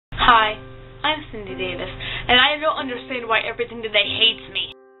Hi, I'm Cindy Davis, and I don't understand why everything today hates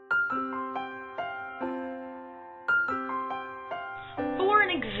me. For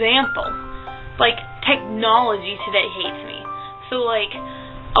an example, technology today hates me. So,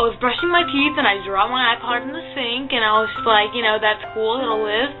 I was brushing my teeth and I dropped my iPod in the sink, and I was just like, that's cool, it'll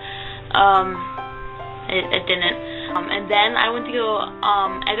live. It didn't. And then I went to go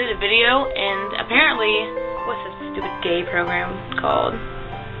edit a video, and apparently, what's this stupid gay program called?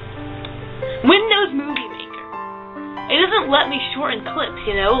 Windows Movie Maker. It doesn't let me shorten clips,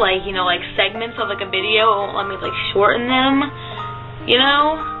 like segments of a video. It won't let me shorten them,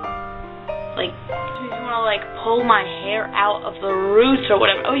 Like, you just want to pull my hair out of the roots or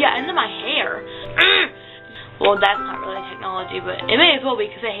whatever. Oh yeah, and then my hair. Well, that's not really technology, but it may as well be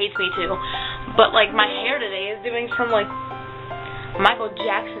because it hates me too. But my hair today is doing some Michael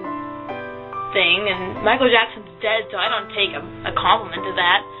Jackson thing, and Michael Jackson's dead, so I don't take a compliment to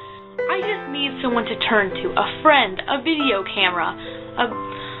that. I just need someone to turn to, a friend, a video camera, a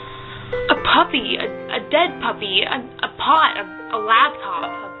puppy, a dead puppy, a pot, a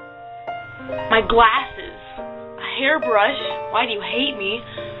laptop, my glasses, a hairbrush. Why do you hate me?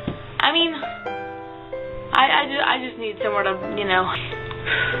 I mean, I just need somewhere to,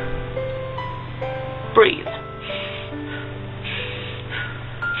 breathe.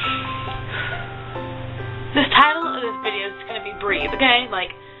 This title of this video is going to be Breathe, okay?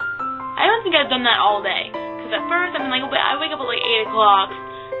 I don't think I've done that all day. Because at first, I wake up at 8 o'clock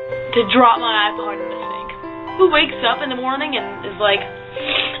to drop my iPod in the sink. Who wakes up in the morning and is like,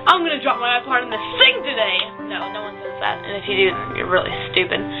 I'm going to drop my iPod in the sink today? No one says that. And if you do, then you're really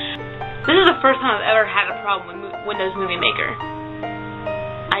stupid. This is the first time I've ever had a problem with Windows Movie Maker.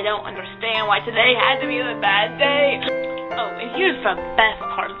 I don't understand why today had to be a bad day. Oh, and here's the best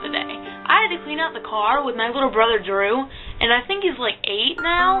part of the day. I had to clean out the car with my little brother Drew, and I think he's 8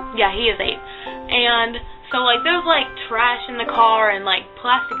 now. Yeah, he is 8. And so there's trash in the car, and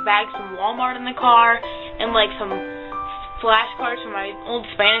plastic bags from Walmart in the car, and some flashcards from my old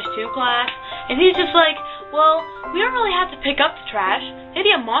Spanish 2 class. And he's just well, we don't really have to pick up the trash.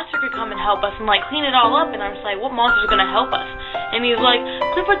 Maybe a monster could come and help us and clean it all up. And I'm just what monster's gonna help us? And he's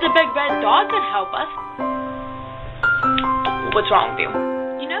Clifford the Big Red Dog could help us. What's wrong with you?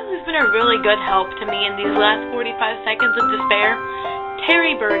 You know who's been a really good help to me in these last 45 seconds of despair?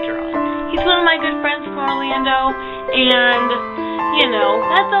 Terry Bergeron. He's one of my good friends from Orlando, and,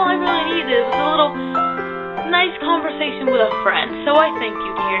 that's all I really need is a little nice conversation with a friend. So I thank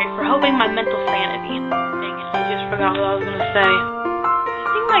you, Terry, for helping my mental sanity. Dang it, I just forgot what I was going to say. I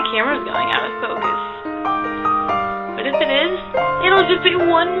think my camera's going out of focus. But if it is, it'll just be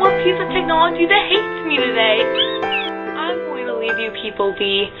one more piece of technology that hates me today. I'm going to leave you people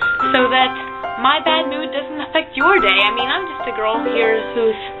be so that my bad mood doesn't affect your day. I mean, I'm just a girl here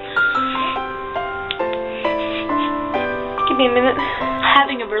who's, give me a minute,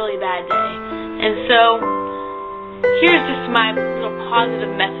 having a really bad day. And so, here's just my little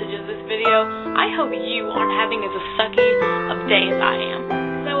positive message of this video. I hope you aren't having as a sucky of day as I am.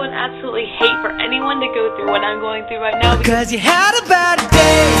 I would absolutely hate for anyone to go through what I'm going through right now. Because you had a bad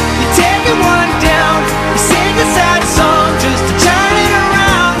day, you're taking one down, you sing a sad song just to turn it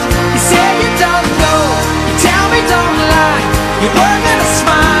around. You say you don't know, you tell me don't lie, you work